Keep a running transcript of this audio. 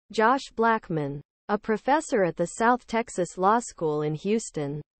Josh Blackman, a professor at the South Texas Law School in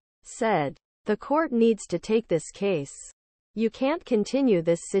Houston, said, "The court needs to take this case. You can't continue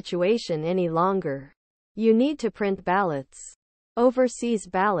this situation any longer. You need to print ballots. Overseas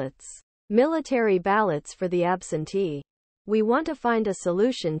ballots. Military ballots for the absentee. We want to find a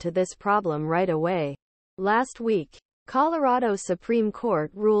solution to this problem right away." Last week, Colorado Supreme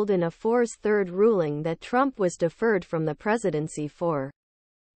Court ruled in a 4-3 ruling that Trump was deferred from the presidency for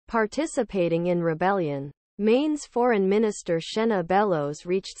participating in rebellion. Maine's Foreign Minister Shenna Bellows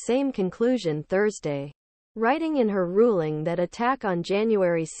reached same conclusion Thursday, writing in her ruling that attack on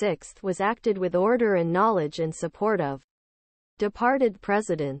January 6 was acted with order and knowledge and support of departed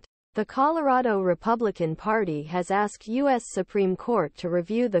president. The Colorado Republican Party has asked U.S. Supreme Court to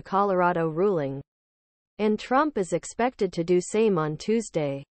review the Colorado ruling, and Trump is expected to do same on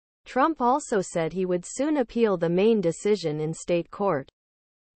Tuesday. Trump also said he would soon appeal the Maine decision in state court.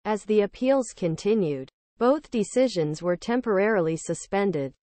 As the appeals continued, both decisions were temporarily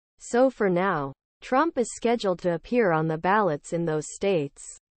suspended. So for now, Trump is scheduled to appear on the ballots in those states.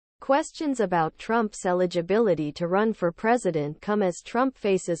 Questions about Trump's eligibility to run for president come as Trump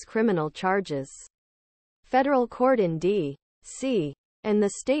faces criminal charges. Federal court in D.C. and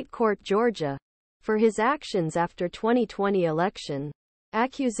the state court Georgia for his actions after 2020 election.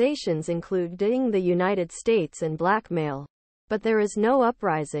 Accusations include deing the United States and blackmail. But there is no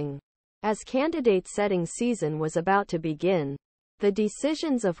uprising. As candidate setting season was about to begin, the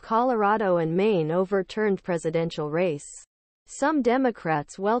decisions of Colorado and Maine overturned presidential race. Some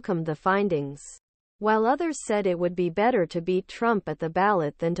Democrats welcomed the findings, while others said it would be better to beat Trump at the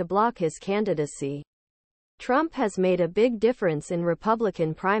ballot than to block his candidacy. Trump has made a big difference in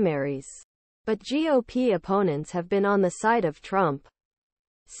Republican primaries, but GOP opponents have been on the side of Trump,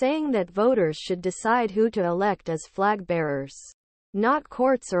 saying that voters should decide who to elect as flag bearers, not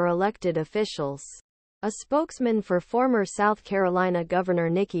courts or elected officials. A spokesman for former South Carolina Governor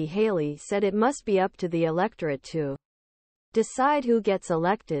Nikki Haley said it must be up to the electorate to decide who gets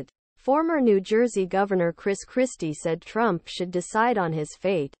elected. Former New Jersey Governor Chris Christie said Trump should decide on his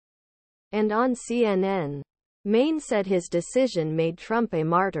fate. And on CNN, Maine said his decision made Trump a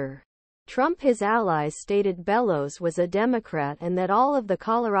martyr. Trump his allies stated Bellows was a Democrat and that all of the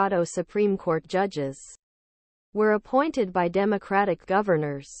Colorado Supreme Court judges were appointed by Democratic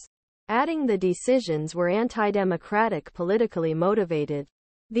governors, adding the decisions were anti-democratic, politically motivated.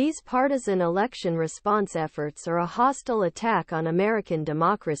 These partisan election response efforts are a hostile attack on American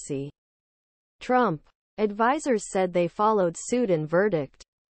democracy. Trump advisors said they followed suit and verdict,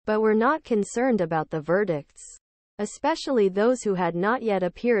 but were not concerned about the verdicts, especially those who had not yet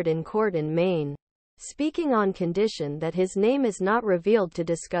appeared in court in Maine, speaking on condition that his name is not revealed to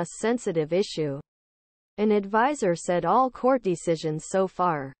discuss sensitive issue. An advisor said all court decisions so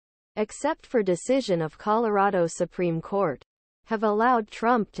far, except for decision of Colorado Supreme Court, have allowed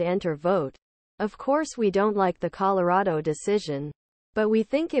Trump to enter vote. Of course we don't like the Colorado decision, but we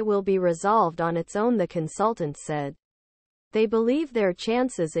think it will be resolved on its own, the consultant said. They believe their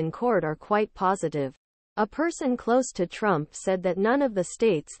chances in court are quite positive. A person close to Trump said that none of the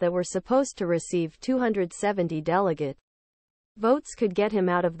states that were supposed to receive 270 delegate votes could get him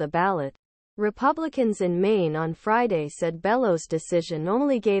out of the ballot. Republicans in Maine on Friday said Bellows' decision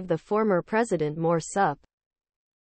only gave the former president more support.